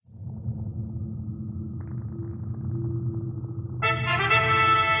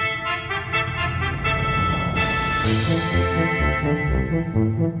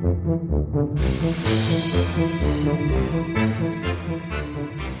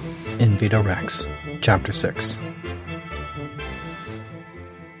In Vita Rex, Chapter 6.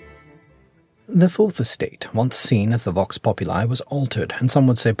 The Fourth Estate, once seen as the Vox Populi, was altered, and some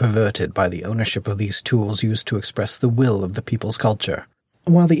would say perverted, by the ownership of these tools used to express the will of the people's culture.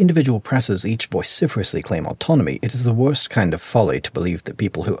 While the individual presses each vociferously claim autonomy, it is the worst kind of folly to believe that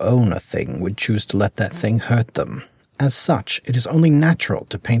people who own a thing would choose to let that thing hurt them. As such, it is only natural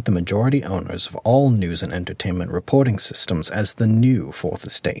to paint the majority owners of all news and entertainment reporting systems as the new Fourth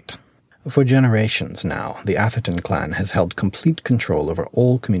Estate. For generations now, the Atherton clan has held complete control over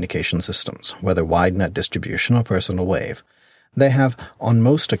all communication systems, whether wide-net distribution or personal wave. They have, on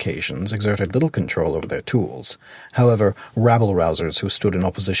most occasions, exerted little control over their tools. However, rabble-rousers who stood in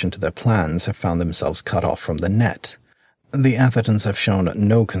opposition to their plans have found themselves cut off from the net. The Athertons have shown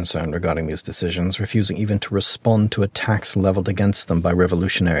no concern regarding these decisions, refusing even to respond to attacks leveled against them by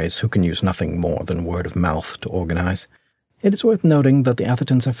revolutionaries who can use nothing more than word of mouth to organize. It is worth noting that the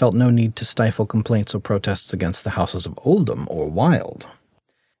Athertons have felt no need to stifle complaints or protests against the houses of Oldham or Wild.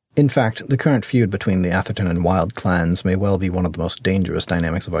 In fact, the current feud between the Atherton and Wild clans may well be one of the most dangerous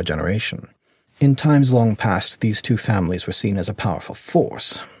dynamics of our generation. In times long past, these two families were seen as a powerful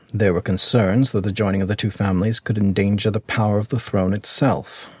force. There were concerns that the joining of the two families could endanger the power of the throne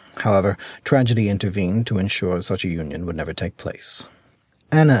itself. However, tragedy intervened to ensure such a union would never take place.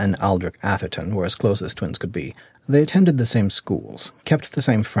 Anna and Aldrich Atherton were as close as twins could be. They attended the same schools, kept the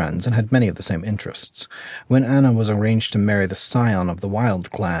same friends, and had many of the same interests. When Anna was arranged to marry the scion of the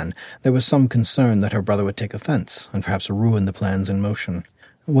Wild clan, there was some concern that her brother would take offense, and perhaps ruin the plans in motion.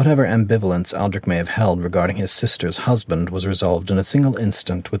 Whatever ambivalence Aldrich may have held regarding his sister's husband was resolved in a single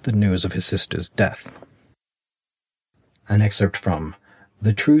instant with the news of his sister's death. An excerpt from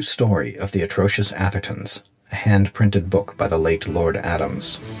The True Story of the Atrocious Athertons, a hand-printed book by the late Lord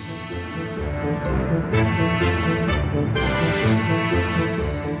Adams.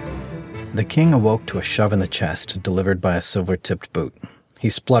 The king awoke to a shove in the chest, delivered by a silver-tipped boot. He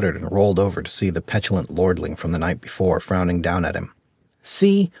spluttered and rolled over to see the petulant lordling from the night before frowning down at him.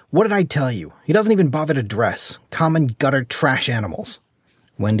 "See? What did I tell you? He doesn't even bother to dress. Common gutter trash animals."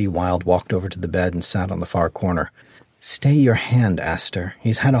 Wendy Wilde walked over to the bed and sat on the far corner. "Stay your hand, Astor.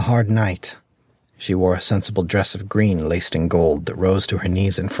 He's had a hard night." She wore a sensible dress of green laced in gold that rose to her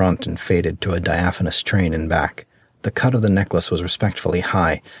knees in front and faded to a diaphanous train in back. The cut of the necklace was respectfully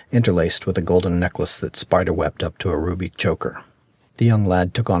high, interlaced with a golden necklace that spiderwebbed up to a ruby choker. The young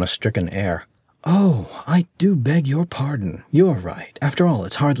lad took on a stricken air. "Oh, I do beg your pardon. You're right. After all,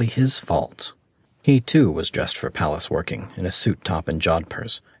 it's hardly his fault." He, too, was dressed for palace working, in a suit top and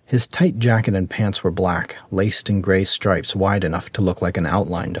jodhpurs. His tight jacket and pants were black, laced in gray stripes wide enough to look like an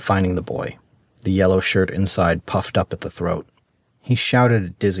outline defining the boy. The yellow shirt inside puffed up at the throat. He shouted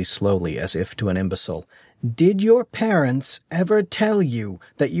at Dizzy slowly, as if to an imbecile, "Did your parents ever tell you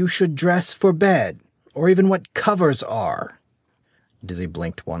that you should dress for bed, or even what covers are?" Dizzy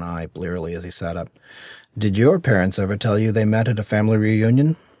blinked one eye blearily as he sat up. "Did your parents ever tell you they met at a family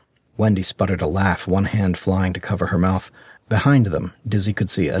reunion?" Wendy sputtered a laugh, one hand flying to cover her mouth. Behind them, Dizzy could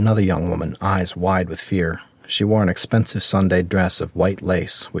see another young woman, eyes wide with fear. She wore an expensive Sunday dress of white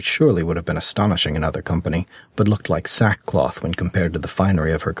lace, which surely would have been astonishing in other company, but looked like sackcloth when compared to the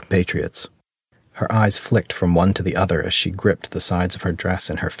finery of her compatriots. Her eyes flicked from one to the other as she gripped the sides of her dress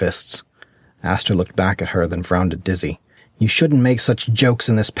in her fists. Astor looked back at her, then frowned at Dizzy. "You shouldn't make such jokes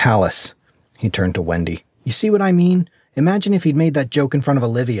in this palace." He turned to Wendy. "You see what I mean? Imagine if he'd made that joke in front of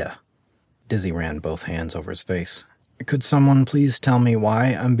Olivia." Dizzy ran both hands over his face. "Could someone please tell me why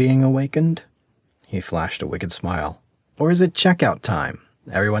I'm being awakened?" He flashed a wicked smile. "Or is it checkout time?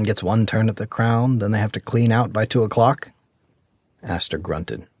 Everyone gets one turn at the crown, then they have to clean out by 2 o'clock? Astor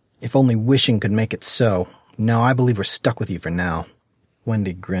grunted. "If only wishing could make it so. No, I believe we're stuck with you for now."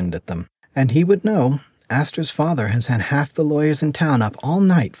 Wendy grinned at them. "And he would know. Astor's father has had half the lawyers in town up all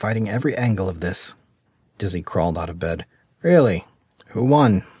night fighting every angle of this." Dizzy crawled out of bed. "Really? Who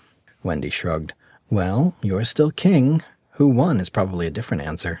won?" Wendy shrugged. "Well, you're still king. Who won is probably a different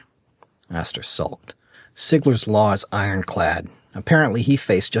answer." Astor sulked. "Sigler's law is ironclad. Apparently he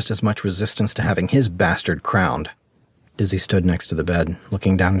faced just as much resistance to having his bastard crowned." Dizzy stood next to the bed,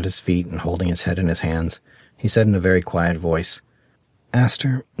 looking down at his feet and holding his head in his hands. He said in a very quiet voice,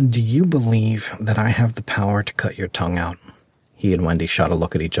 "Astor, do you believe that I have the power to cut your tongue out?" He and Wendy shot a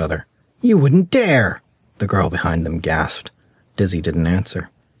look at each other. "You wouldn't dare!" The girl behind them gasped. Dizzy didn't answer.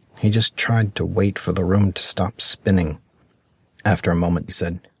 He just tried to wait for the room to stop spinning. After a moment he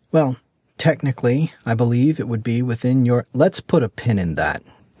said, "Well, technically, I believe it would be within your—" "Let's put a pin in that,"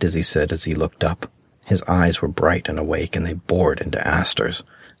 Dizzy said as he looked up. His eyes were bright and awake, and they bored into Astor's.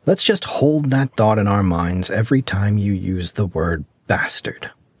 "Let's just hold that thought in our minds every time you use the word bastard."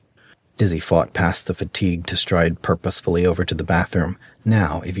 Dizzy fought past the fatigue to stride purposefully over to the bathroom.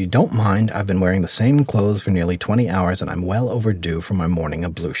 Now, if you don't mind, I've been wearing the same clothes for nearly 20 hours and I'm well overdue for my morning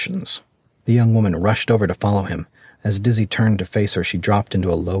ablutions. The young woman rushed over to follow him. As Dizzy turned to face her, she dropped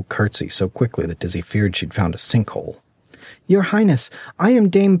into a low curtsy so quickly that Dizzy feared she'd found a sinkhole. "Your Highness, I am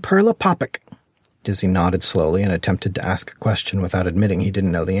Dame Perla Popick." Dizzy nodded slowly and attempted to ask a question without admitting he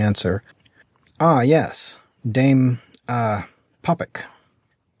didn't know the answer. "Ah, yes. Dame, Popick.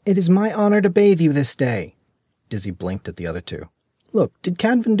 It is my honor to bathe you this day." Dizzy blinked at the other two. "Look, did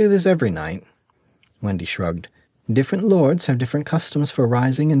Cadvan do this every night?" Wendy shrugged. "Different lords have different customs for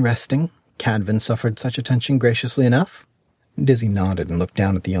rising and resting. Cadvan suffered such attention graciously enough." Dizzy nodded and looked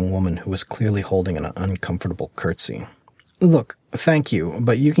down at the young woman, who was clearly holding an uncomfortable curtsy. "Look, thank you,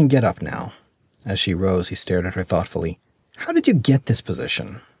 but you can get up now." As she rose, he stared at her thoughtfully. "How did you get this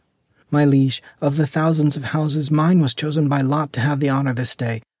position?" "My liege, of the thousands of houses, mine was chosen by lot to have the honor this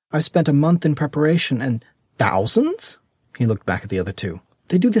day. I've spent a month in preparation, and—" "Thousands?" He looked back at the other two.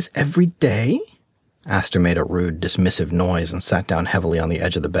 "They do this every day?" Aster made a rude, dismissive noise and sat down heavily on the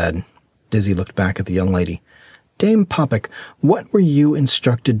edge of the bed. Dizzy looked back at the young lady. "Dame Popick, what were you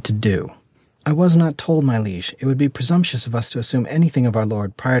instructed to do?" "I was not told, my liege. It would be presumptuous of us to assume anything of our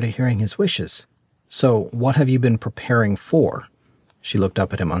lord prior to hearing his wishes." "So, what have you been preparing for?" She looked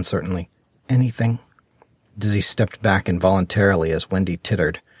up at him uncertainly. "Anything." Dizzy stepped back involuntarily as Wendy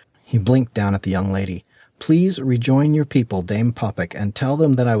tittered. He blinked down at the young lady. "Please rejoin your people, Dame Popick, and tell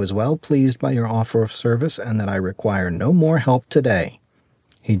them that I was well pleased by your offer of service and that I require no more help today."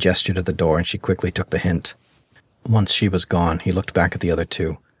 He gestured at the door, and she quickly took the hint. Once she was gone, he looked back at the other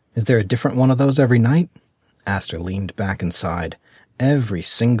two. "Is there a different one of those every night?" Aster leaned back and sighed. "Every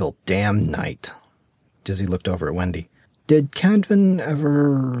single damn night." Dizzy looked over at Wendy. "Did Cadvan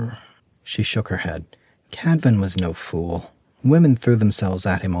ever—" She shook her head. "Cadvan was no fool. Women threw themselves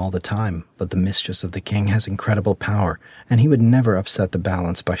at him all the time, but the mistress of the king has incredible power, and he would never upset the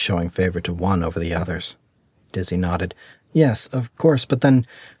balance by showing favor to one over the others." Dizzy nodded. "Yes, of course, but then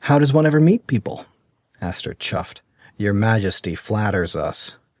how does one ever meet people?" Aster chuffed. "Your Majesty flatters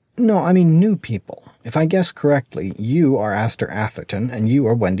us." "No, I mean new people. If I guess correctly, you are Aster Atherton, and you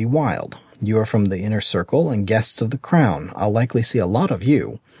are Wendy Wilde. You are from the inner circle and guests of the crown. I'll likely see a lot of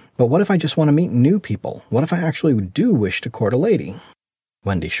you. But what if I just want to meet new people? What if I actually do wish to court a lady?"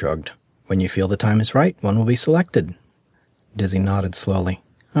 Wendy shrugged. "When you feel the time is right, one will be selected." Dizzy nodded slowly.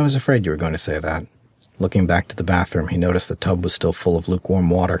 "I was afraid you were going to say that." Looking back to the bathroom, he noticed the tub was still full of lukewarm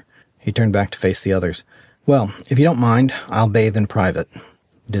water. He turned back to face the others. "Well, if you don't mind, I'll bathe in private."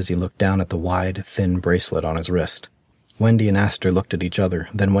 Dizzy looked down at the wide, thin bracelet on his wrist. Wendy and Aster looked at each other,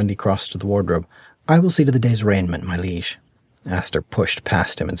 then Wendy crossed to the wardrobe. "I will see to the day's raiment, my liege." Aster pushed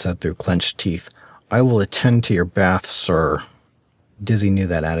past him and said through clenched teeth, "I will attend to your bath, sir." Dizzy knew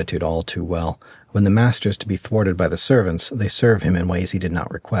that attitude all too well. When the master is to be thwarted by the servants, they serve him in ways he did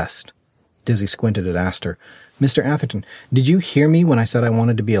not request. Dizzy squinted at Aster. "Mr. Atherton, did you hear me when I said I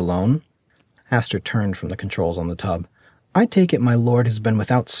wanted to be alone?" Aster turned from the controls on the tub. "I take it my lord has been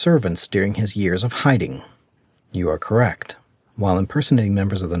without servants during his years of hiding." "You are correct." While impersonating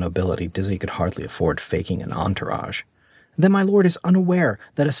members of the nobility, Dizzy could hardly afford faking an entourage. "Then my lord is unaware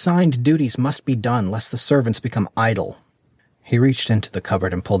that assigned duties must be done lest the servants become idle." He reached into the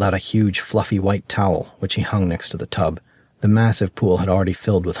cupboard and pulled out a huge, fluffy white towel, which he hung next to the tub. The massive pool had already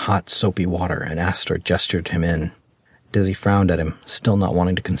filled with hot, soapy water, and Aster gestured him in. Dizzy frowned at him, still not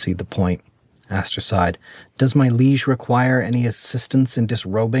wanting to concede the point. Aster sighed. "Does my liege require any assistance in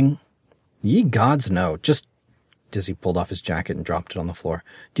disrobing?" "Ye gods, no. Just—" Dizzy pulled off his jacket and dropped it on the floor.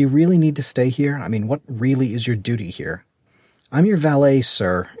 "Do you really need to stay here? I mean, what really is your duty here?" "I'm your valet,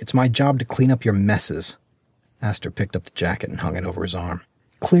 sir. It's my job to clean up your messes." Aster picked up the jacket and hung it over his arm.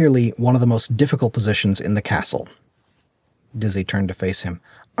 "Clearly one of the most difficult positions in the castle." Dizzy turned to face him.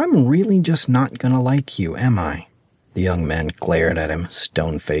 "I'm really just not gonna like you, am I?" The young man glared at him,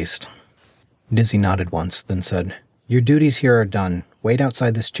 stone-faced. Dizzy nodded once, then said, "Your duties here are done. Wait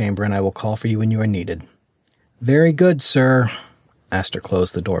outside this chamber and I will call for you when you are needed." "Very good, sir." Aster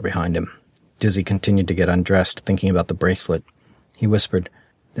closed the door behind him. Dizzy continued to get undressed, thinking about the bracelet. He whispered,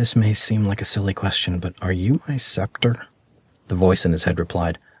 "This may seem like a silly question, but are you my sceptre?" The voice in his head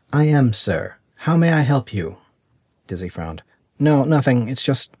replied, "I am, sir. How may I help you?" Dizzy frowned. "No, nothing. It's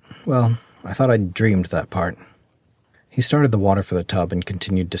just, well, I thought I'd dreamed that part." He started the water for the tub and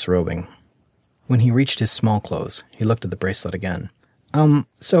continued disrobing. When he reached his small clothes, he looked at the bracelet again.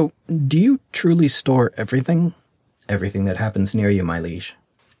 So, do you truly store everything?" "Everything that happens near you, my liege."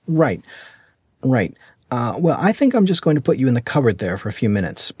 Right. Well, I think I'm just going to put you in the cupboard there for a few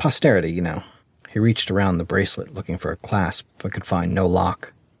minutes. Posterity, you know." He reached around the bracelet, looking for a clasp, but could find no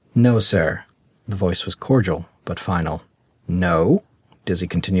lock. No, sir. The voice was cordial, but final. No? Dizzy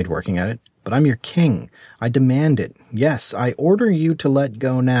continued working at it. But I'm your king. I demand it. Yes, I order you to let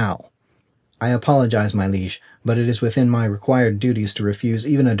go now. I apologize, my liege, but it is within my required duties to refuse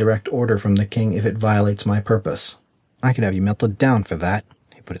even a direct order from the king if it violates my purpose. I could have you melted down for that.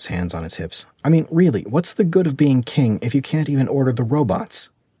 He put his hands on his hips. I mean, really, what's the good of being king if you can't even order the robots?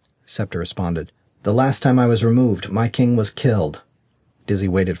 Sceptre responded. The last time I was removed, my king was killed. Dizzy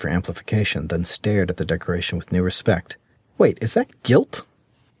waited for amplification, then stared at the decoration with new respect. Wait, is that guilt?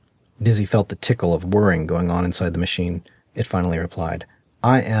 Dizzy felt the tickle of whirring going on inside the machine. It finally replied,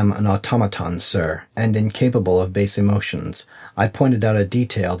 I am an automaton, sir, and incapable of base emotions. I pointed out a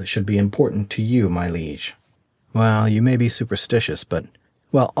detail that should be important to you, my liege. Well, you may be superstitious, but...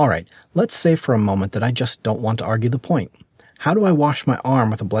 Well, all right, let's say for a moment that I just don't want to argue the point. How do I wash my arm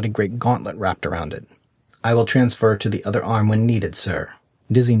with a bloody great gauntlet wrapped around it? I will transfer to the other arm when needed, sir.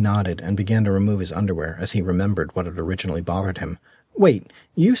 Dizzy nodded and began to remove his underwear as he remembered what had originally bothered him. Wait,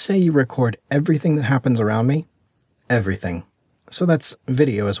 you say you record everything that happens around me? Everything. So that's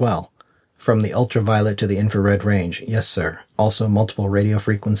video as well. From the ultraviolet to the infrared range, yes, sir. Also multiple radio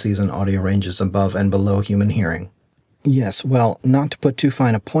frequencies and audio ranges above and below human hearing. Yes, well, not to put too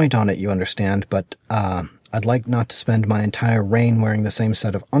fine a point on it, you understand, but, I'd like not to spend my entire reign wearing the same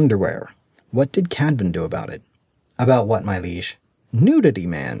set of underwear. What did Cadvan do about it? About what, my liege? Nudity,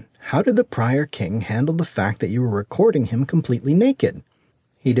 man. How did the prior king handle the fact that you were recording him completely naked?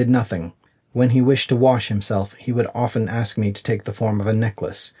 He did nothing. When he wished to wash himself, he would often ask me to take the form of a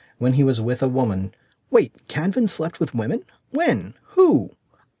necklace. When he was with a woman... Wait, Cadvan slept with women? When? Who?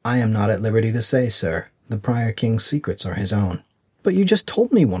 I am not at liberty to say, sir. The prior king's secrets are his own. But you just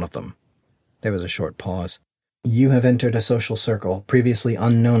told me one of them. There was a short pause. You have entered a social circle previously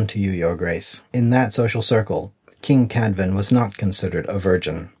unknown to you, your grace. In that social circle, King Cadvan was not considered a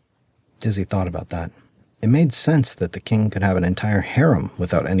virgin. Dizzy thought about that. It made sense that the king could have an entire harem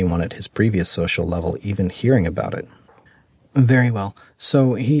without anyone at his previous social level even hearing about it. Very well.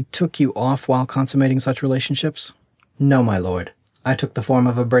 So he took you off while consummating such relationships? No, my lord. I took the form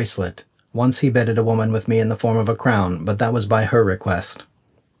of a bracelet. Once he bedded a woman with me in the form of a crown, but that was by her request.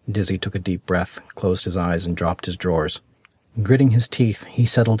 Dizzy took a deep breath, closed his eyes, and dropped his drawers. Gritting his teeth, he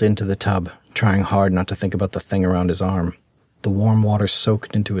settled into the tub, trying hard not to think about the thing around his arm. The warm water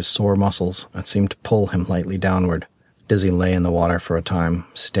soaked into his sore muscles and seemed to pull him lightly downward. Dizzy lay in the water for a time,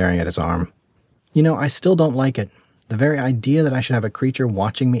 staring at his arm. You know, I still don't like it. The very idea that I should have a creature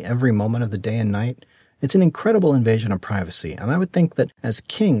watching me every moment of the day and night, it's an incredible invasion of privacy, and I would think that, as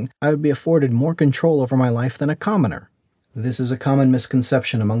king, I would be afforded more control over my life than a commoner. This is a common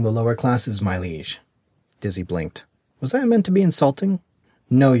misconception among the lower classes, my liege. Dizzy blinked. Was that meant to be insulting?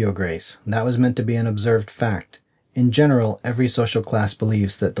 No, your grace. That was meant to be an observed fact. In general, every social class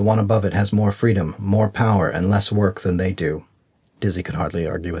believes that the one above it has more freedom, more power, and less work than they do. Dizzy could hardly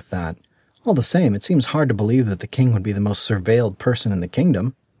argue with that. All the same, it seems hard to believe that the king would be the most surveilled person in the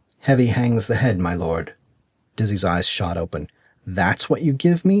kingdom. Heavy hangs the head, my lord. Dizzy's eyes shot open. That's what you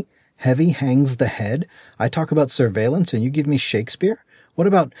give me? Heavy hangs the head? I talk about surveillance and you give me Shakespeare? What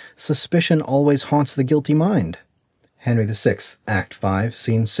about suspicion always haunts the guilty mind? Henry VI, Act 5,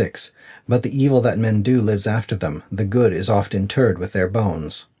 Scene 6. But the evil that men do lives after them. The good is oft interred with their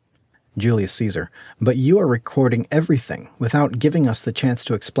bones. Julius Caesar. But you are recording everything, without giving us the chance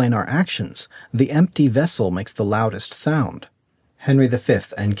to explain our actions. The empty vessel makes the loudest sound. Henry V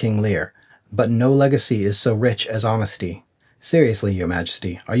and King Lear. But no legacy is so rich as honesty. Seriously, your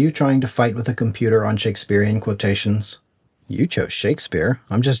majesty, are you trying to fight with a computer on Shakespearean quotations? You chose Shakespeare.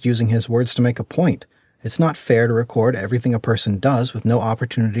 I'm just using his words to make a point. It's not fair to record everything a person does with no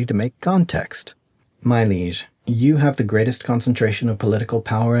opportunity to make context. My liege, you have the greatest concentration of political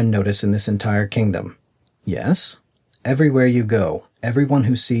power and notice in this entire kingdom. Yes? Everywhere you go, everyone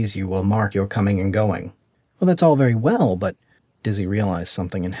who sees you will mark your coming and going. Well, that's all very well, but... Dizzy realized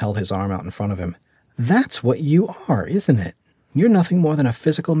something and held his arm out in front of him. That's what you are, isn't it? You're nothing more than a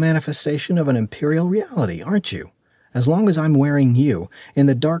physical manifestation of an imperial reality, aren't you? As long as I'm wearing you, in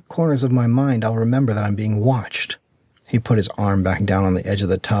the dark corners of my mind I'll remember that I'm being watched. He put his arm back down on the edge of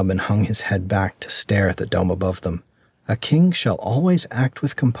the tub and hung his head back to stare at the dome above them. A king shall always act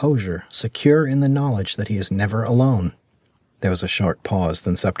with composure, secure in the knowledge that he is never alone. There was a short pause,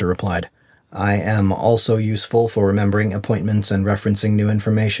 then Sceptre replied, I am also useful for remembering appointments and referencing new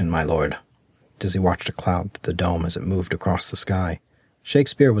information, my lord. Dizzy watched a cloud through the dome as it moved across the sky.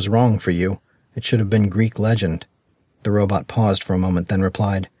 Shakespeare was wrong for you. It should have been Greek legend. The robot paused for a moment, then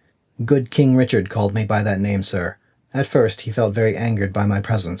replied, Good King Richard called me by that name, sir. At first he felt very angered by my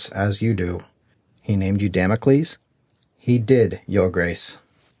presence, as you do. He named you Damocles? He did, your grace.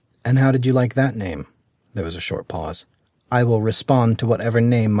 And how did you like that name? There was a short pause. I will respond to whatever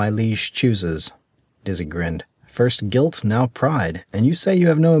name my liege chooses. Dizzy grinned. First guilt, now pride, and you say you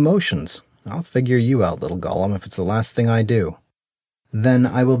have no emotions. I'll figure you out, little Gollum, if it's the last thing I do. Then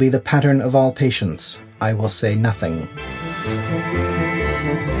I will be the pattern of all patience. I will say nothing.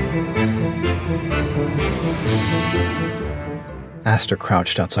 Aster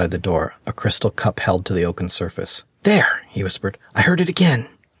crouched outside the door, a crystal cup held to the oaken surface. There, he whispered. I heard it again.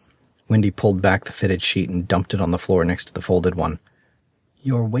 Wendy pulled back the fitted sheet and dumped it on the floor next to the folded one.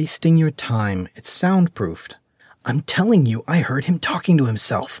 You're wasting your time. It's soundproofed. I'm telling you, I heard him talking to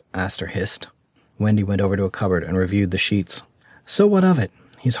himself, Aster hissed. Wendy went over to a cupboard and reviewed the sheets. So what of it?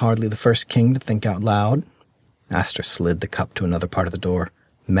 He's hardly the first king to think out loud. Aster slid the cup to another part of the door.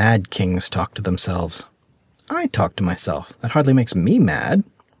 Mad kings talk to themselves. I talk to myself. That hardly makes me mad.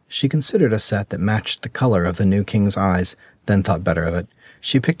 She considered a set that matched the color of the new king's eyes, then thought better of it.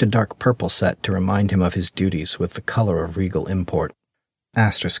 She picked a dark purple set to remind him of his duties with the color of regal import.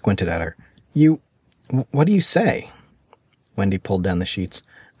 Aster squinted at her. What do you say? Wendy pulled down the sheets.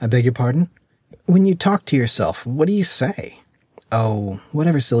 I beg your pardon? When you talk to yourself, what do you say? Oh,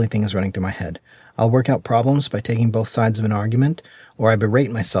 whatever silly thing is running through my head. I'll work out problems by taking both sides of an argument, or I berate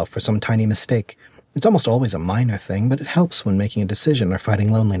myself for some tiny mistake. It's almost always a minor thing, but it helps when making a decision or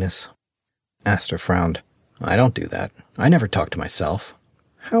fighting loneliness. Aster frowned. I don't do that. I never talk to myself.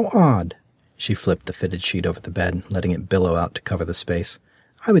 How odd. She flipped the fitted sheet over the bed, letting it billow out to cover the space.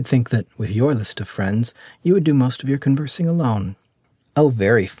 I would think that, with your list of friends, you would do most of your conversing alone. Oh,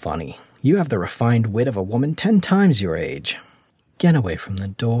 very funny. You have the refined wit of a woman 10 times your age. Get away from the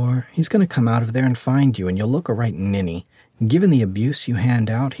door. He's going to come out of there and find you, and you'll look a right ninny. Given the abuse you hand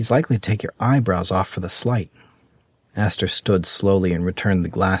out, he's likely to take your eyebrows off for the slight. Aster stood slowly and returned the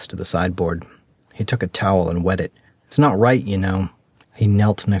glass to the sideboard. He took a towel and wet it. It's not right, you know. He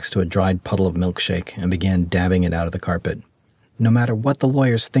knelt next to a dried puddle of milkshake and began dabbing it out of the carpet. No matter what the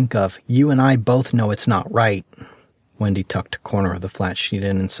lawyers think of, you and I both know it's not right. Wendy tucked a corner of the flat sheet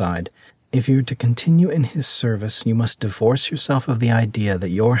in and sighed. If you're to continue in his service, you must divorce yourself of the idea that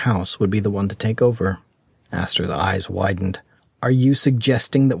your house would be the one to take over. Aster's eyes widened. Are you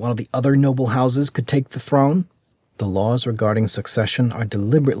suggesting that one of the other noble houses could take the throne? The laws regarding succession are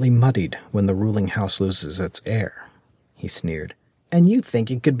deliberately muddied when the ruling house loses its heir. He sneered. And you think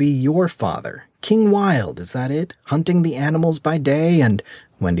it could be your father, King Wild, is that it? Hunting the animals by day and...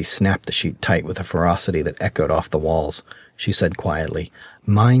 Wendy snapped the sheet tight with a ferocity that echoed off the walls. She said quietly,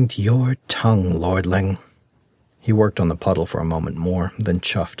 Mind your tongue, lordling. He worked on the puddle for a moment more, then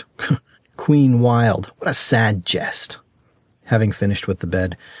chuffed. Queen Wild, what a sad jest. Having finished with the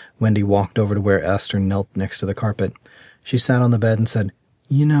bed, Wendy walked over to where Aster knelt next to the carpet. She sat on the bed and said,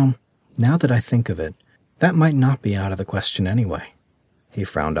 You know, now that I think of it, that might not be out of the question anyway. He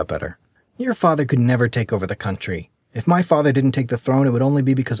frowned up at her. Your father could never take over the country. If my father didn't take the throne, it would only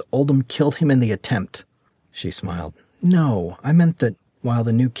be because Oldham killed him in the attempt. She smiled. No, I meant that while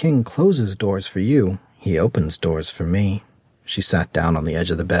the new king closes doors for you, he opens doors for me. She sat down on the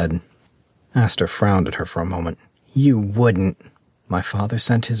edge of the bed. Aster frowned at her for a moment. You wouldn't. My father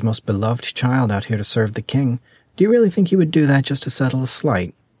sent his most beloved child out here to serve the king. Do you really think he would do that just to settle a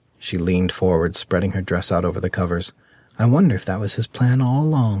slight? She leaned forward, spreading her dress out over the covers. I wonder if that was his plan all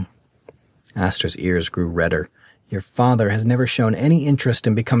along. Aster's ears grew redder. Your father has never shown any interest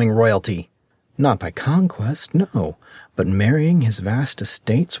in becoming royalty. Not by conquest, no, but marrying his vast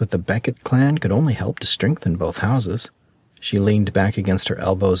estates with the Beckett clan could only help to strengthen both houses. She leaned back against her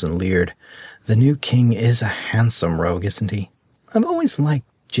elbows and leered. The new king is a handsome rogue, isn't he? I've always liked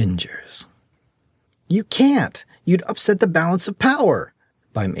gingers. You can't. You'd upset the balance of power.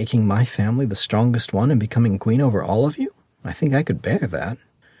 By making my family the strongest one and becoming queen over all of you? I think I could bear that.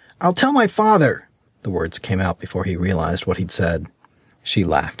 I'll tell my father. The words came out before he realized what he'd said. She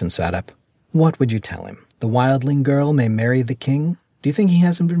laughed and sat up. What would you tell him? The wildling girl may marry the king? Do you think he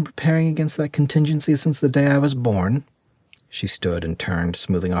hasn't been preparing against that contingency since the day I was born? She stood and turned,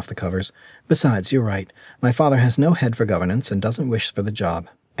 smoothing off the covers. Besides, you're right. My father has no head for governance and doesn't wish for the job.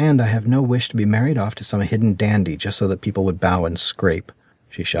 And I have no wish to be married off to some hidden dandy just so that people would bow and scrape.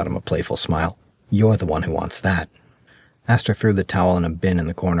 She shot him a playful smile. You're the one who wants that. Aster threw the towel in a bin in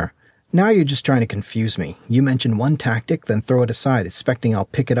the corner. Now you're just trying to confuse me. You mention one tactic, then throw it aside, expecting I'll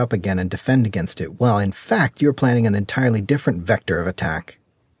pick it up again and defend against it. Well, in fact, you're planning an entirely different vector of attack.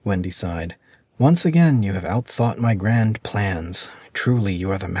 Wendy sighed. Once again, you have outthought my grand plans. Truly,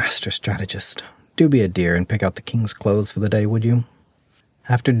 you are the master strategist. Do be a dear and pick out the king's clothes for the day, would you?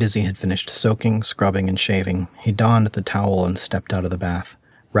 After Dizzy had finished soaking, scrubbing, and shaving, he donned the towel and stepped out of the bath.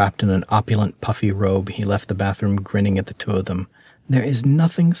 Wrapped in an opulent, puffy robe, he left the bathroom grinning at the two of them. There is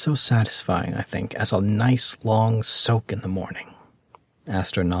nothing so satisfying, I think, as a nice long soak in the morning.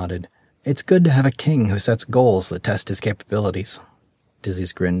 Aster nodded. It's good to have a king who sets goals that test his capabilities.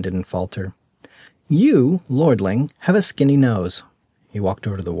 Dizzy's grin didn't falter. You, lordling, have a skinny nose. He walked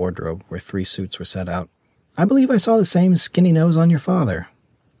over to the wardrobe, where 3 suits were set out. I believe I saw the same skinny nose on your father.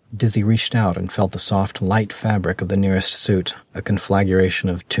 Dizzy reached out and felt the soft, light fabric of the nearest suit, a conflagration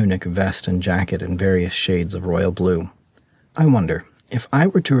of tunic, vest, and jacket in various shades of royal blue. I wonder, if I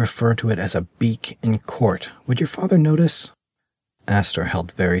were to refer to it as a beak in court, would your father notice? Aster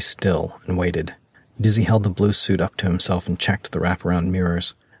held very still and waited. Dizzy held the blue suit up to himself and checked the wraparound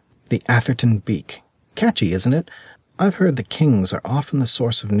mirrors. The Atherton beak. Catchy, isn't it? I've heard the kings are often the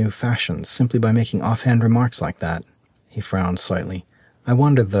source of new fashions simply by making offhand remarks like that. He frowned slightly. I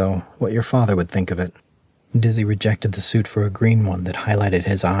wonder, though, what your father would think of it. Dizzy rejected the suit for a green one that highlighted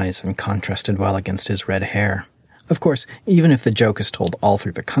his eyes and contrasted well against his red hair. Of course, even if the joke is told all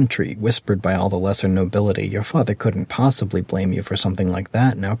through the country, whispered by all the lesser nobility, your father couldn't possibly blame you for something like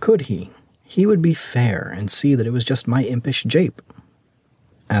that, now could he? He would be fair and see that it was just my impish jape.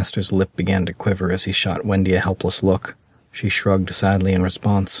 Aster's lip began to quiver as he shot Wendy a helpless look. She shrugged sadly in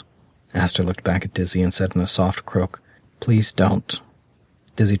response. Aster looked back at Dizzy and said in a soft croak, Please don't.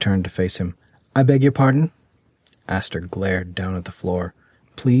 Dizzy turned to face him. I beg your pardon? Aster glared down at the floor.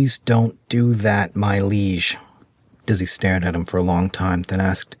 Please don't do that, my liege. Dizzy stared at him for a long time, then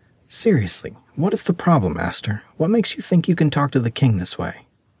asked, Seriously, what is the problem, Aster? What makes you think you can talk to the king this way?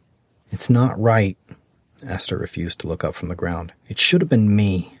 It's not right. Aster refused to look up from the ground. It should have been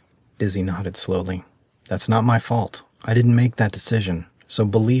me. Dizzy nodded slowly. That's not my fault. I didn't make that decision. So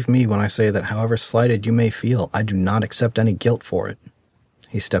believe me when I say that however slighted you may feel, I do not accept any guilt for it.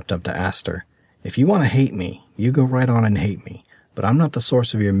 He stepped up to Aster. If you want to hate me, you go right on and hate me, but I'm not the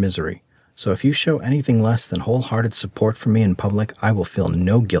source of your misery. So if you show anything less than wholehearted support for me in public, I will feel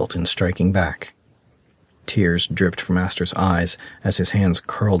no guilt in striking back. Tears dripped from Aster's eyes as his hands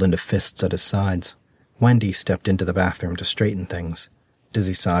curled into fists at his sides. Wendy stepped into the bathroom to straighten things.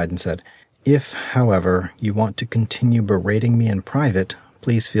 Dizzy sighed and said, If, however, you want to continue berating me in private,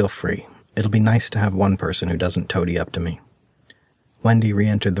 please feel free. It'll be nice to have one person who doesn't toady up to me. Wendy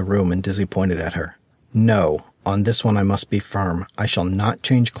re-entered the room and Dizzy pointed at her. No, on this one I must be firm. I shall not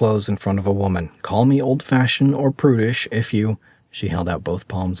change clothes in front of a woman. Call me old-fashioned or prudish if you... She held out both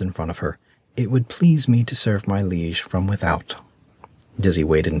palms in front of her. It would please me to serve my liege from without. Dizzy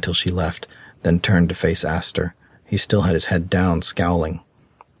waited until she left, then turned to face Aster. He still had his head down, scowling.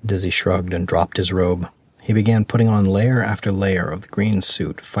 Dizzy shrugged and dropped his robe. He began putting on layer after layer of the green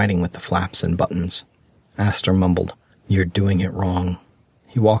suit, fighting with the flaps and buttons. Aster mumbled, You're doing it wrong.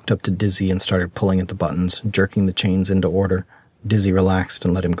 He walked up to Dizzy and started pulling at the buttons, jerking the chains into order. Dizzy relaxed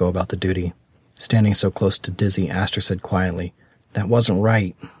and let him go about the duty. Standing so close to Dizzy, Aster said quietly, That wasn't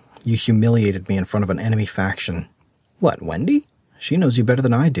right. You humiliated me in front of an enemy faction. What, Wendy? She knows you better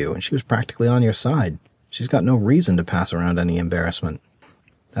than I do, and she was practically on your side. She's got no reason to pass around any embarrassment.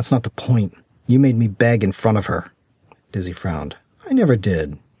 That's not the point. You made me beg in front of her. Dizzy frowned. I never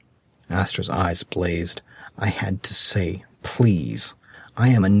did. Aster's eyes blazed. I had to say, please. I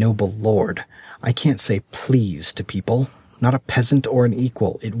am a noble lord. I can't say please to people. Not a peasant or an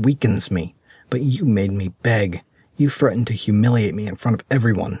equal. It weakens me. But you made me beg. You threatened to humiliate me in front of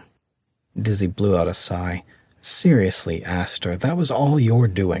everyone. Dizzy blew out a sigh. Seriously, Aster, that was all your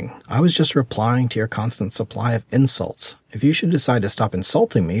doing. I was just replying to your constant supply of insults. If you should decide to stop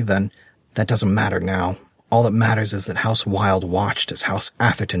insulting me, then that doesn't matter now. All that matters is that House Wilde watched as House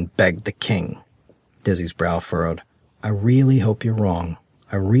Atherton begged the king. Dizzy's brow furrowed. I really hope you're wrong.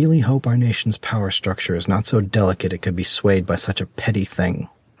 I really hope our nation's power structure is not so delicate it could be swayed by such a petty thing.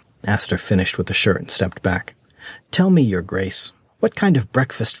 Aster finished with the shirt and stepped back. Tell me, Your Grace, what kind of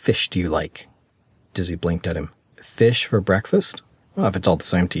breakfast fish do you like? Dizzy blinked at him. Fish for breakfast? Well, if it's all the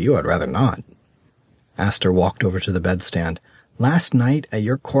same to you, I'd rather not. Aster walked over to the bedstand. Last night, at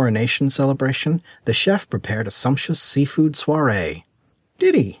your coronation celebration, the chef prepared a sumptuous seafood soiree.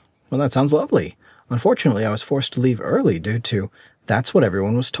 Did he? Well, that sounds lovely. Unfortunately, I was forced to leave early due to... That's what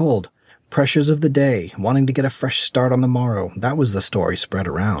everyone was told. Pressures of the day, wanting to get a fresh start on the morrow. That was the story spread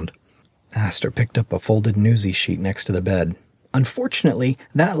around. Aster picked up a folded newsy sheet next to the bed. Unfortunately,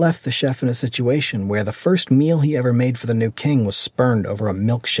 that left the chef in a situation where the first meal he ever made for the new king was spurned over a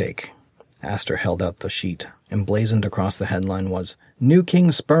milkshake. Aster held out the sheet. Emblazoned across the headline was, New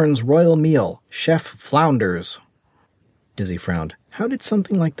King Spurns Royal Meal, Chef Flounders. Dizzy frowned. How did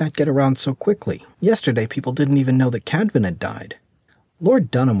something like that get around so quickly? Yesterday people didn't even know that Cadvan had died.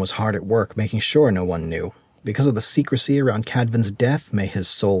 Lord Dunham was hard at work making sure no one knew. Because of the secrecy around Cadvan's death, may his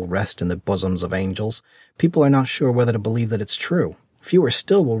soul rest in the bosoms of angels, people are not sure whether to believe that it's true. Fewer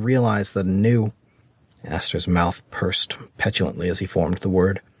still will realize that a new... Aster's mouth pursed petulantly as he formed the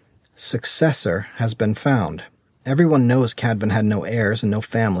word. Successor has been found. Everyone knows Cadvan had no heirs and no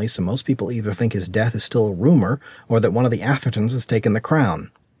family, so most people either think his death is still a rumor, or that one of the Athertons has taken the crown.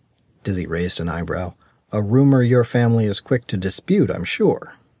 Dizzy raised an eyebrow. A rumor your family is quick to dispute, I'm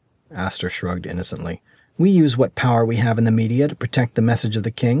sure. Aster shrugged innocently. We use what power we have in the media to protect the message of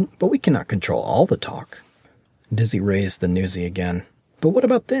the king, but we cannot control all the talk. Dizzy raised the newsy again. But what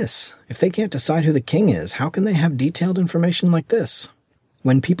about this? If they can't decide who the king is, how can they have detailed information like this?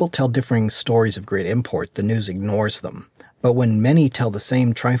 When people tell differing stories of great import, the news ignores them. But when many tell the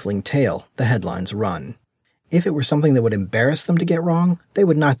same trifling tale, the headlines run. If it were something that would embarrass them to get wrong, they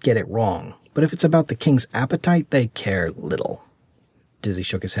would not get it wrong. But if it's about the king's appetite, they care little. Dizzy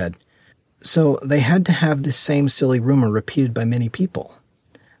shook his head. So they had to have this same silly rumor repeated by many people.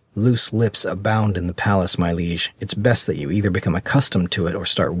 Loose lips abound in the palace, my liege. It's best that you either become accustomed to it or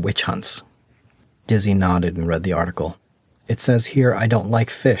start witch hunts. Dizzy nodded and read the article. It says here I don't like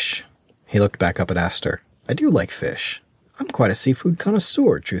fish. He looked back up at Aster. I do like fish. I'm quite a seafood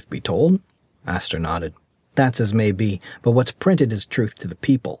connoisseur, truth be told. Aster nodded. That's as may be, but what's printed is truth to the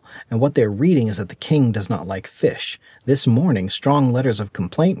people, and what they're reading is that the king does not like fish. This morning, strong letters of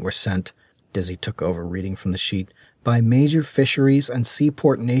complaint were sent, Dizzy took over reading from the sheet, by major fisheries and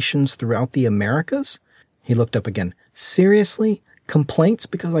seaport nations throughout the Americas? He looked up again. Seriously? Complaints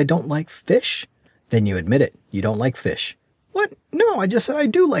because I don't like fish? Then you admit it. You don't like fish. What? No, I just said I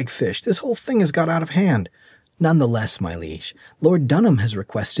do like fish. This whole thing has got out of hand. Nonetheless, my liege, Lord Dunham has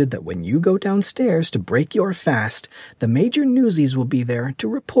requested that when you go downstairs to break your fast, the major newsies will be there to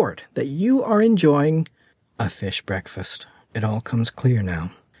report that you are enjoying a fish breakfast. It all comes clear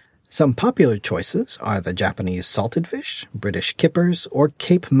now. Some popular choices are the Japanese salted fish, British kippers, or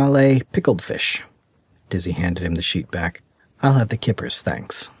Cape Malay pickled fish. Dizzy handed him the sheet back. I'll have the kippers,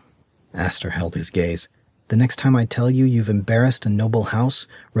 thanks. Aster held his gaze. The next time I tell you you've embarrassed a noble house,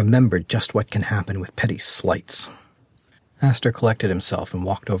 remember just what can happen with petty slights. Aster collected himself and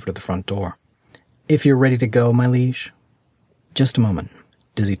walked over to the front door. If you're ready to go, my liege. Just a moment.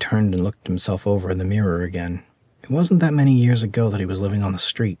 Dizzy turned and looked himself over in the mirror again. It wasn't that many years ago that he was living on the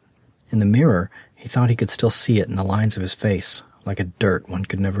street. In the mirror, he thought he could still see it in the lines of his face, like a dirt one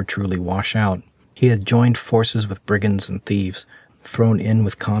could never truly wash out. He had joined forces with brigands and thieves, thrown in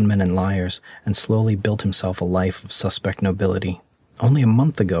with conmen and liars, and slowly built himself a life of suspect nobility. Only a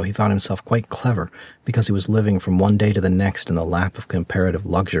month ago he thought himself quite clever, because he was living from one day to the next in the lap of comparative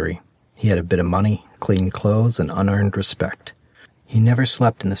luxury. He had a bit of money, clean clothes, and unearned respect. He never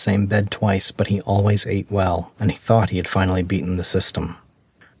slept in the same bed twice, but he always ate well, and he thought he had finally beaten the system.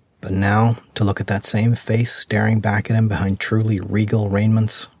 But now, to look at that same face staring back at him behind truly regal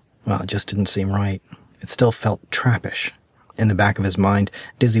raiments, well, it just didn't seem right. It still felt trappish. In the back of his mind,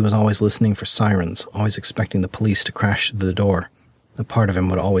 Dizzy was always listening for sirens, always expecting the police to crash through the door. A part of him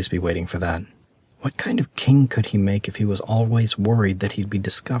would always be waiting for that. What kind of king could he make if he was always worried that he'd be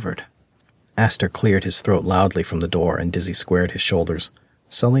discovered? Aster cleared his throat loudly from the door, and Dizzy squared his shoulders.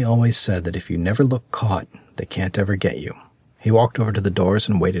 Sully always said that if you never look caught, they can't ever get you. He walked over to the doors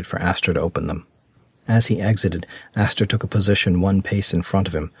and waited for Aster to open them. As he exited, Aster took a position 1 pace in front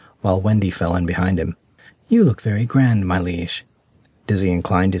of him, while Wendy fell in behind him. You look very grand, my liege. Dizzy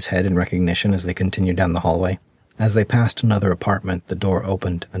inclined his head in recognition as they continued down the hallway. As they passed another apartment, the door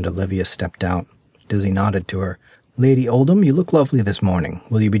opened, and Olivia stepped out. Dizzy nodded to her. Lady Oldham, you look lovely this morning.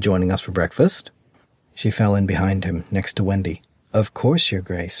 Will you be joining us for breakfast? She fell in behind him, next to Wendy. Of course, Your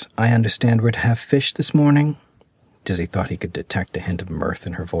Grace. I understand we're to have fish this morning. Dizzy thought he could detect a hint of mirth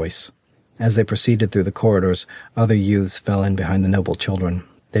in her voice. As they proceeded through the corridors, other youths fell in behind the noble children.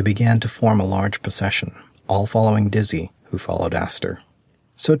 They began to form a large procession, all following Dizzy, who followed Aster.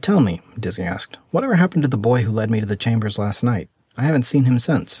 So tell me, Dizzy asked, whatever happened to the boy who led me to the chambers last night? I haven't seen him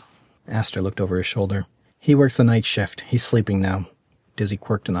since. Aster looked over his shoulder. He works the night shift. He's sleeping now. Dizzy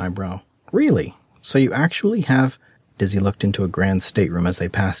quirked an eyebrow. Really? So you actually have... Dizzy looked into a grand stateroom as they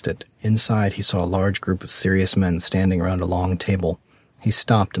passed it. Inside, he saw a large group of serious men standing around a long table. He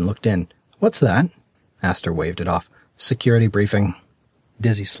stopped and looked in. What's that? Aster waved it off. Security briefing.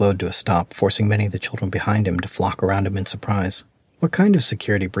 Dizzy slowed to a stop, forcing many of the children behind him to flock around him in surprise. What kind of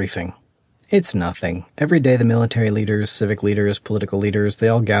security briefing? It's nothing. Every day the military leaders, civic leaders, political leaders, they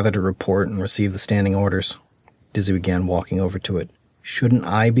all gather to report and receive the standing orders. Dizzy began walking over to it. Shouldn't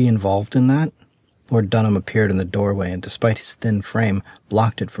I be involved in that? Lord Dunham appeared in the doorway and, despite his thin frame,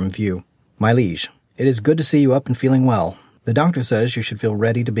 blocked it from view. My liege, it is good to see you up and feeling well. The doctor says you should feel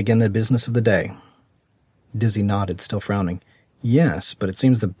ready to begin the business of the day. Dizzy nodded, still frowning. Yes, but it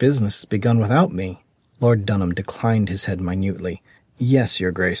seems the business has begun without me. Lord Dunham declined his head minutely. Yes,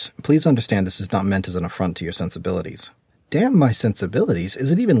 Your Grace. Please understand this is not meant as an affront to your sensibilities. Damn my sensibilities.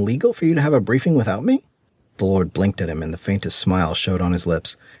 Is it even legal for you to have a briefing without me? The Lord blinked at him, and the faintest smile showed on his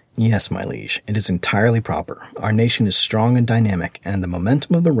lips. Yes, my liege, it is entirely proper. Our nation is strong and dynamic, and the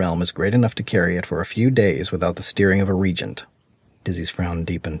momentum of the realm is great enough to carry it for a few days without the steering of a regent. Dizzy's frown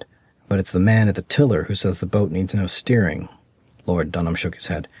deepened. But it's the man at the tiller who says the boat needs no steering. Lord Dunham shook his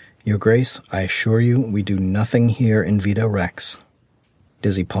head. Your Grace, I assure you, we do nothing here in Vito Rex.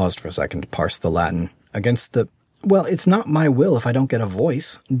 Dizzy paused for a second to parse the Latin. Against the... Well, it's not my will if I don't get a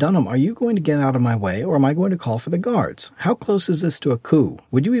voice. Dunham, are you going to get out of my way, or am I going to call for the guards? How close is this to a coup?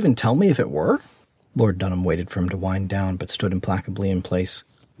 Would you even tell me if it were? Lord Dunham waited for him to wind down, but stood implacably in place.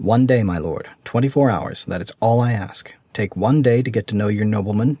 1 day, my lord. 24 hours. That is all I ask. Take 1 day to get to know your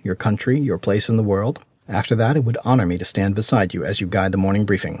nobleman, your country, your place in the world. After that, it would honor me to stand beside you as you guide the morning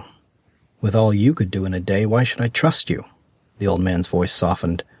briefing. With all you could do in a day, why should I trust you? The old man's voice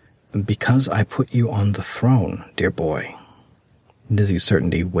softened. Because I put you on the throne, dear boy. Dizzy's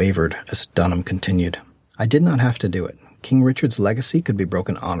certainty wavered as Dunham continued. I did not have to do it. King Richard's legacy could be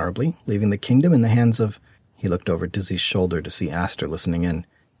broken honorably, leaving the kingdom in the hands of... He looked over Dizzy's shoulder to see Aster listening in.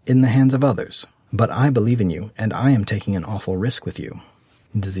 In the hands of others. But I believe in you, and I am taking an awful risk with you.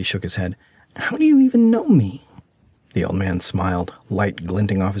 Dizzy shook his head. How do you even know me? The old man smiled, light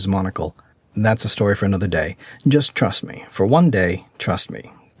glinting off his monocle. That's a story for another day. Just trust me. For 1 day, trust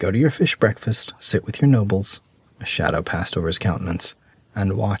me. Go to your fish breakfast, sit with your nobles. A shadow passed over his countenance.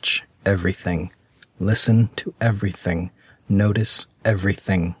 And watch everything. Listen to everything. Notice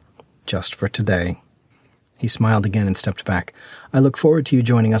everything. Just for today. He smiled again and stepped back. I look forward to you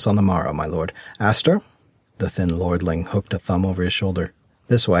joining us on the morrow, my lord. Aster? The thin lordling hooked a thumb over his shoulder.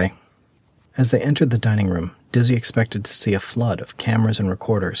 This way. As they entered the dining room, Dizzy expected to see a flood of cameras and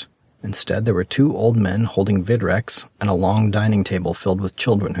recorders. Instead, there were 2 old men holding vidrecs and a long dining table filled with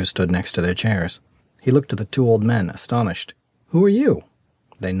children who stood next to their chairs. He looked at the 2 old men, astonished. Who are you?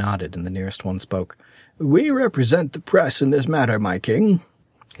 They nodded, and the nearest one spoke. We represent the press in this matter, my king.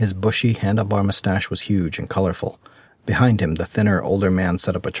 His bushy, handlebar mustache was huge and colorful. Behind him, the thinner, older man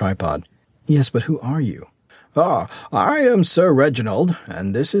set up a tripod. Yes, but who are you? I am Sir Reginald,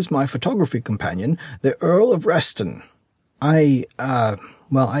 and this is my photography companion, the Earl of Reston. I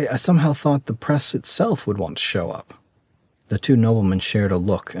somehow thought the press itself would want to show up. The 2 noblemen shared a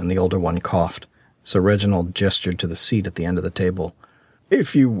look, and the older one coughed. Sir Reginald gestured to the seat at the end of the table.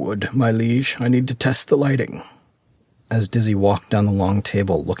 If you would, my liege, I need to test the lighting. As Dizzy walked down the long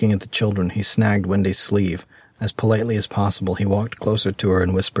table, looking at the children, he snagged Wendy's sleeve. As politely as possible, he walked closer to her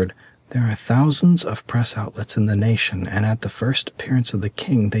and whispered, There are thousands of press outlets in the nation, and at the first appearance of the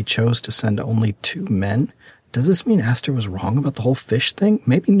king, they chose to send only 2 men? Does this mean Aster was wrong about the whole fish thing?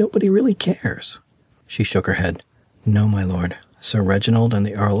 Maybe nobody really cares. She shook her head. No, my lord. Sir Reginald and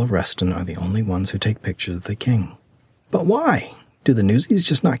the Earl of Reston are the only ones who take pictures of the king. But why? Do the newsies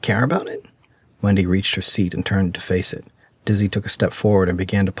just not care about it? Wendy reached her seat and turned to face it. Dizzy took a step forward and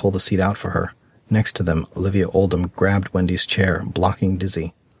began to pull the seat out for her. Next to them, Olivia Oldham grabbed Wendy's chair, blocking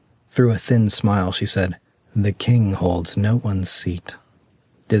Dizzy. Through a thin smile, she said, The king holds no one's seat.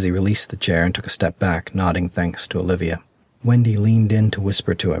 Dizzy released the chair and took a step back, nodding thanks to Olivia. Wendy leaned in to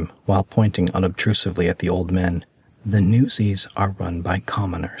whisper to him, while pointing unobtrusively at the old men. The newsies are run by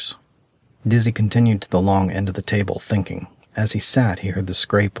commoners. Dizzy continued to the long end of the table, thinking. As he sat, he heard the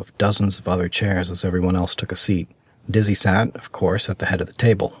scrape of dozens of other chairs as everyone else took a seat. Dizzy sat, of course, at the head of the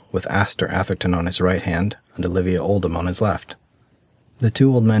table, with Aster Atherton on his right hand and Olivia Oldham on his left. The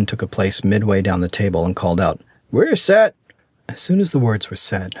 2 old men took a place midway down the table and called out, We're set! As soon as the words were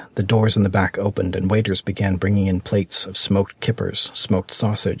said, the doors in the back opened and waiters began bringing in plates of smoked kippers, smoked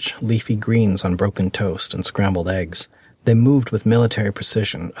sausage, leafy greens on broken toast, and scrambled eggs. They moved with military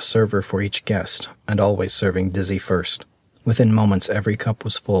precision, a server for each guest, and always serving Dizzy first. Within moments every cup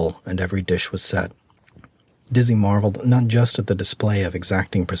was full and every dish was set. Dizzy marveled not just at the display of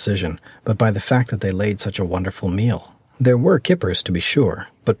exacting precision, but by the fact that they laid such a wonderful meal. There were kippers, to be sure,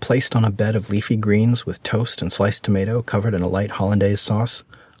 but placed on a bed of leafy greens with toast and sliced tomato covered in a light hollandaise sauce,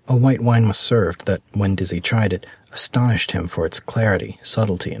 a white wine was served that, when Dizzy tried it, astonished him for its clarity,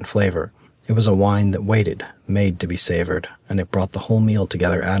 subtlety, and flavor. It was a wine that waited, made to be savored, and it brought the whole meal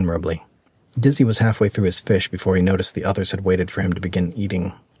together admirably. Dizzy was halfway through his fish before he noticed the others had waited for him to begin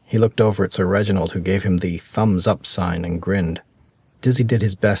eating. He looked over at Sir Reginald, who gave him the thumbs-up sign and grinned. Dizzy did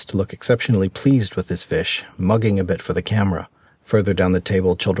his best to look exceptionally pleased with his fish, mugging a bit for the camera. Further down the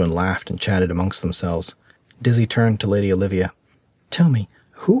table, children laughed and chatted amongst themselves. Dizzy turned to Lady Olivia. Tell me,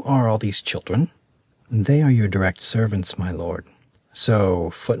 who are all these children? They are your direct servants, my lord.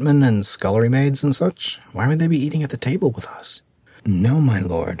 So, footmen and scullery maids and such? Why would they be eating at the table with us? No, my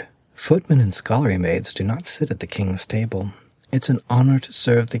lord. Footmen and scullery maids do not sit at the king's table. It's an honor to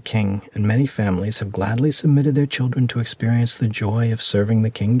serve the king, and many families have gladly submitted their children to experience the joy of serving the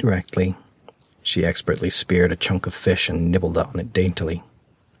king directly. She expertly speared a chunk of fish and nibbled on it daintily.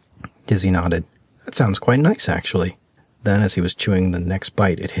 Dizzy nodded. That sounds quite nice, actually. Then, as he was chewing the next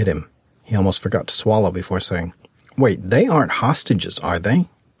bite, it hit him. He almost forgot to swallow before saying, Wait, they aren't hostages, are they?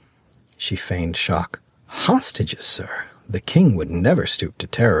 She feigned shock. Hostages, sir? The king would never stoop to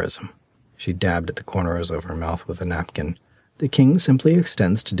terrorism. She dabbed at the corners of her mouth with a napkin. The king simply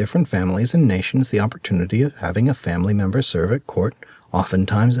extends to different families and nations the opportunity of having a family member serve at court,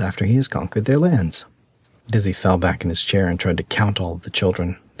 oftentimes after he has conquered their lands. Dizzy fell back in his chair and tried to count all of the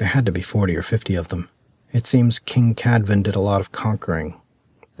children. There had to be 40 or 50 of them. It seems King Cadvan did a lot of conquering.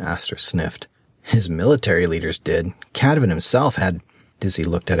 Aster sniffed. His military leaders did. Cadvan himself had... Dizzy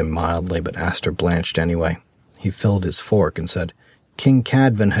looked at him mildly, but Aster blanched anyway. He filled his fork and said, King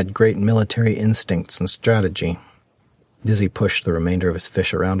Cadvan had great military instincts and strategy. Dizzy pushed the remainder of his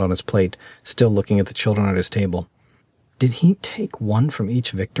fish around on his plate, still looking at the children at his table. Did he take one from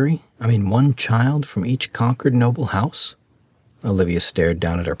each victory? One child from each conquered noble house? Olivia stared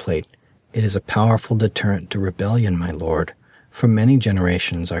down at her plate. It is a powerful deterrent to rebellion, my lord. For many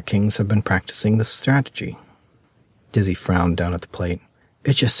generations, our kings have been practicing this strategy. Dizzy frowned down at the plate.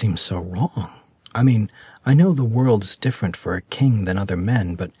 It just seems so wrong. I know the world is different for a king than other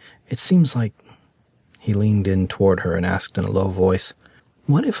men, but it seems like... He leaned in toward her and asked in a low voice,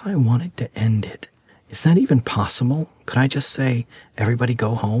 What if I wanted to end it? Is that even possible? Could I just say, everybody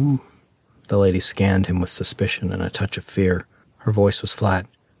go home? The lady scanned him with suspicion and a touch of fear. Her voice was flat.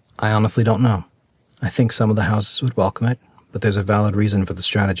 I honestly don't know. I think some of the houses would welcome it, but there's a valid reason for the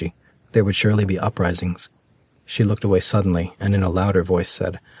strategy. There would surely be uprisings. She looked away suddenly, and in a louder voice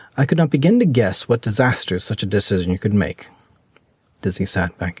said, I could not begin to guess what disasters such a decision could make. Dizzy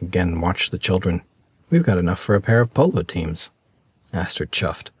sat back again and watched the children. We've got enough for a pair of polo teams. Aster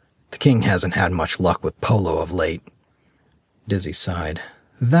chuffed. The king hasn't had much luck with polo of late. Dizzy sighed.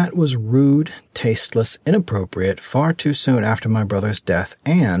 That was rude, tasteless, inappropriate, far too soon after my brother's death,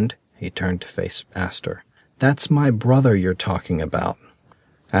 and, he turned to face Aster, that's my brother you're talking about.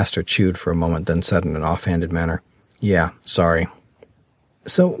 Aster chewed for a moment, then said in an offhanded manner, Yeah, sorry.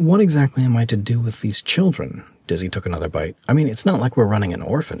 So what exactly am I to do with these children? Dizzy took another bite. It's not like we're running an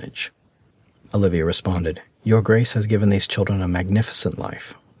orphanage. Olivia responded, Your Grace has given these children a magnificent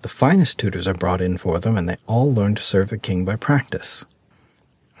life. The finest tutors are brought in for them, and they all learn to serve the king by practice.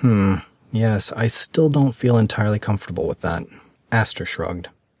 Yes, I still don't feel entirely comfortable with that. Aster shrugged.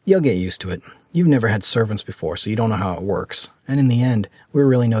 You'll get used to it. You've never had servants before, so you don't know how it works. And in the end, we're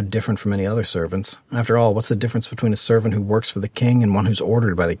really no different from any other servants. After all, what's the difference between a servant who works for the king and one who's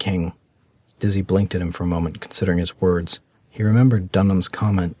ordered by the king? Dizzy blinked at him for a moment, considering his words. He remembered Dunham's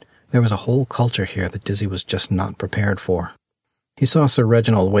comment. There was a whole culture here that Dizzy was just not prepared for. He saw Sir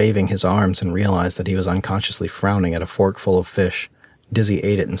Reginald waving his arms and realized that he was unconsciously frowning at a fork full of fish. Dizzy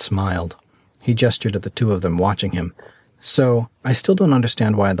ate it and smiled. He gestured at the two of them watching him. So, I still don't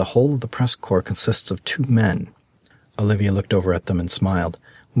understand why the whole of the press corps consists of 2 men. Olivia looked over at them and smiled.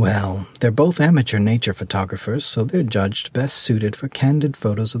 Well, they're both amateur nature photographers, so they're judged best suited for candid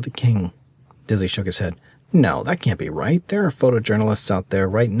photos of the king. Dizzy shook his head. No, that can't be right. There are photojournalists out there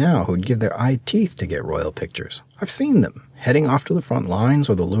right now who'd give their eye teeth to get royal pictures. I've seen them, heading off to the front lines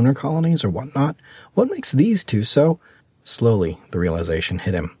or the lunar colonies or whatnot. What makes these two so... Slowly, the realization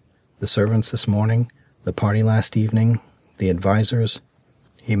hit him. The servants this morning, the party last evening, the advisors.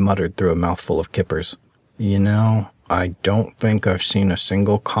 He muttered through a mouthful of kippers. I don't think I've seen a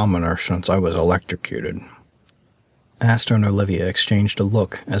single commoner since I was electrocuted. Aster and Olivia exchanged a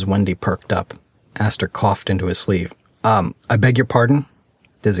look as Wendy perked up. Aster coughed into his sleeve. I beg your pardon?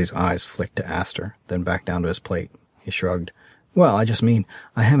 Dizzy's eyes flicked to Aster, then back down to his plate. He shrugged. Well, I just mean,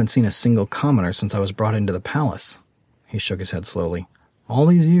 I haven't seen a single commoner since I was brought into the palace. He shook his head slowly. All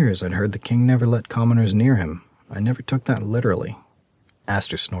these years I'd heard the king never let commoners near him. I never took that literally.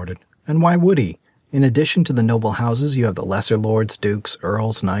 Aster snorted. And why would he? In addition to the noble houses, you have the lesser lords, dukes,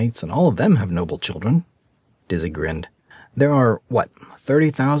 earls, knights, and all of them have noble children. Dizzy grinned. There are,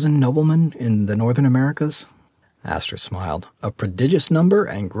 30,000 noblemen in the Northern Americas? Aster smiled. A prodigious number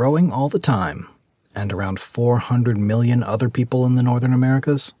and growing all the time. And around 400 million other people in the Northern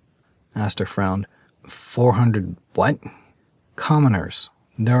Americas? Aster frowned. 400 what? Commoners.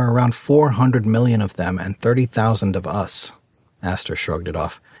 There are around 400 million of them and 30,000 of us. Aster shrugged it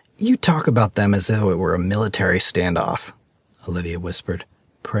off. You talk about them as though it were a military standoff. Olivia whispered.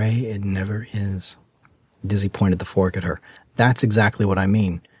 Pray it never is. Dizzy pointed the fork at her. That's exactly what I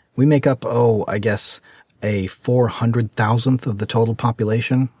mean. We make up, I guess, a 400,000th of the total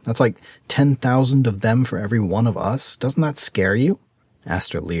population. That's like 10,000 of them for every one of us. Doesn't that scare you?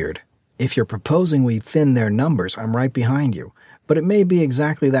 Aster leered. If you're proposing we thin their numbers, I'm right behind you. But it may be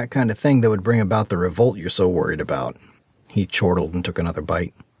exactly that kind of thing that would bring about the revolt you're so worried about. He chortled and took another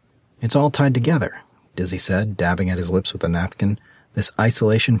bite. It's all tied together, Dizzy said, dabbing at his lips with a napkin. This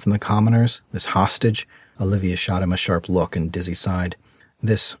isolation from the commoners, this hostage. Olivia shot him a sharp look, and Dizzy sighed.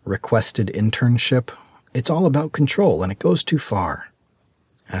 This requested internship. It's all about control, and it goes too far.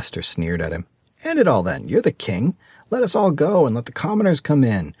 Aster sneered at him. End it all then. You're the king. Let us all go and let the commoners come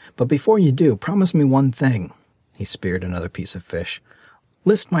in. But before you do, promise me one thing. He speared another piece of fish.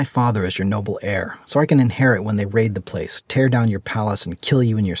 List my father as your noble heir, so I can inherit when they raid the place, tear down your palace, and kill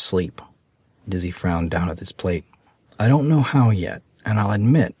you in your sleep. Dizzy frowned down at his plate. I don't know how yet, and I'll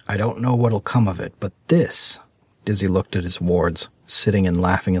admit I don't know what'll come of it, but this... Dizzy looked at his wards, sitting and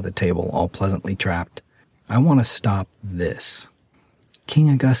laughing at the table, all pleasantly trapped. I want to stop this. King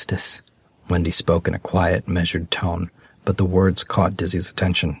Augustus, Wendy spoke in a quiet, measured tone, but the words caught Dizzy's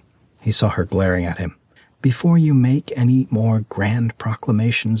attention. He saw her glaring at him. Before you make any more grand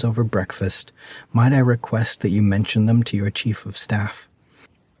proclamations over breakfast, might I request that you mention them to your chief of staff?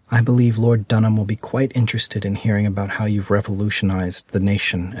 I believe Lord Dunham will be quite interested in hearing about how you've revolutionized the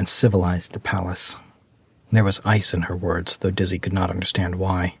nation and civilized the palace. There was ice in her words, though Dizzy could not understand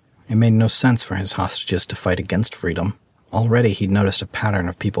why. It made no sense for his hostages to fight against freedom. Already he'd noticed a pattern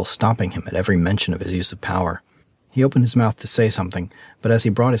of people stopping him at every mention of his use of power. He opened his mouth to say something, but as he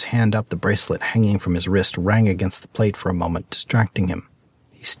brought his hand up, the bracelet hanging from his wrist rang against the plate for a moment, distracting him.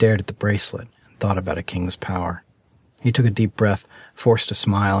 He stared at the bracelet and thought about a king's power. He took a deep breath, forced a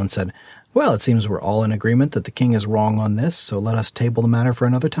smile, and said, Well, it seems we're all in agreement that the king is wrong on this, so let us table the matter for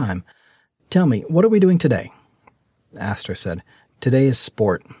another time. Tell me, what are we doing today? Aster said, Today is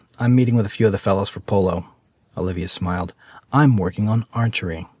sport. I'm meeting with a few of the fellows for polo. Olivia smiled. I'm working on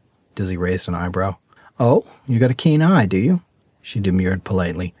archery. Dizzy raised an eyebrow. Oh, you got a keen eye, do you? She demurred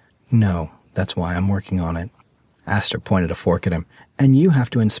politely. No, that's why I'm working on it. Aster pointed a fork at him. And you have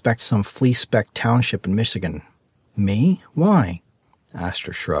to inspect some flea-speck township in Michigan. Me? Why?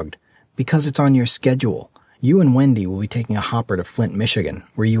 Aster shrugged. Because it's on your schedule. You and Wendy will be taking a hopper to Flint, Michigan,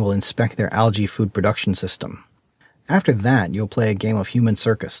 where you will inspect their algae food production system. After that, you'll play a game of human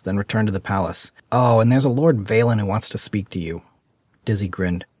circus, then return to the palace. Oh, and there's a Lord Valen who wants to speak to you. Dizzy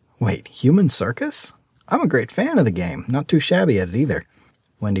grinned. Wait, human circus? I'm a great fan of the game, not too shabby at it either.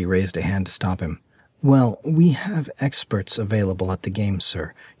 Wendy raised a hand to stop him. Well, we have experts available at the game,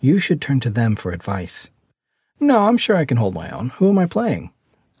 sir. You should turn to them for advice. No, I'm sure I can hold my own. Who am I playing?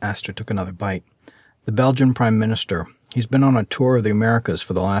 Aster took another bite. The Belgian Prime Minister. He's been on a tour of the Americas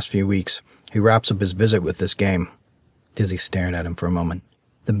for the last few weeks. He wraps up his visit with this game. Dizzy stared at him for a moment.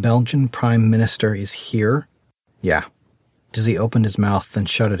 The Belgian Prime Minister is here? Yeah. Dizzy opened his mouth, then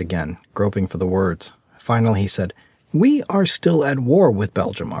shut it again, groping for the words. Finally he said, We are still at war with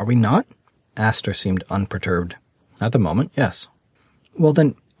Belgium, are we not? Aster seemed unperturbed. At the moment, yes. Well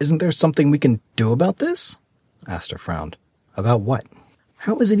then, isn't there something we can do about this? Aster frowned. About what?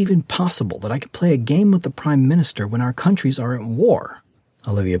 How is it even possible that I could play a game with the Prime Minister when our countries are at war?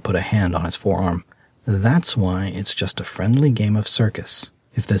 Olivia put a hand on his forearm. That's why it's just a friendly game of circus.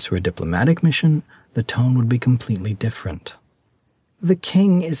 If this were a diplomatic mission, the tone would be completely different. The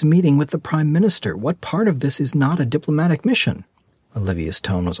king is meeting with the Prime Minister. What part of this is not a diplomatic mission? Olivia's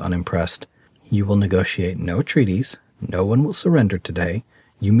tone was unimpressed. You will negotiate no treaties. No one will surrender today.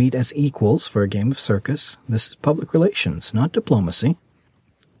 You meet as equals for a game of circus. This is public relations, not diplomacy.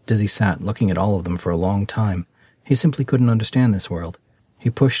 Dizzy sat looking at all of them for a long time. He simply couldn't understand this world. He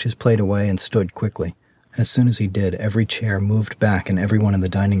pushed his plate away and stood quickly. As soon as he did, every chair moved back and everyone in the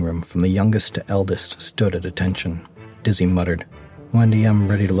dining room, from the youngest to eldest, stood at attention. Dizzy muttered, Wendy, I'm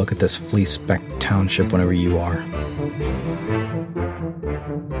ready to look at this flea-speck township whenever you are.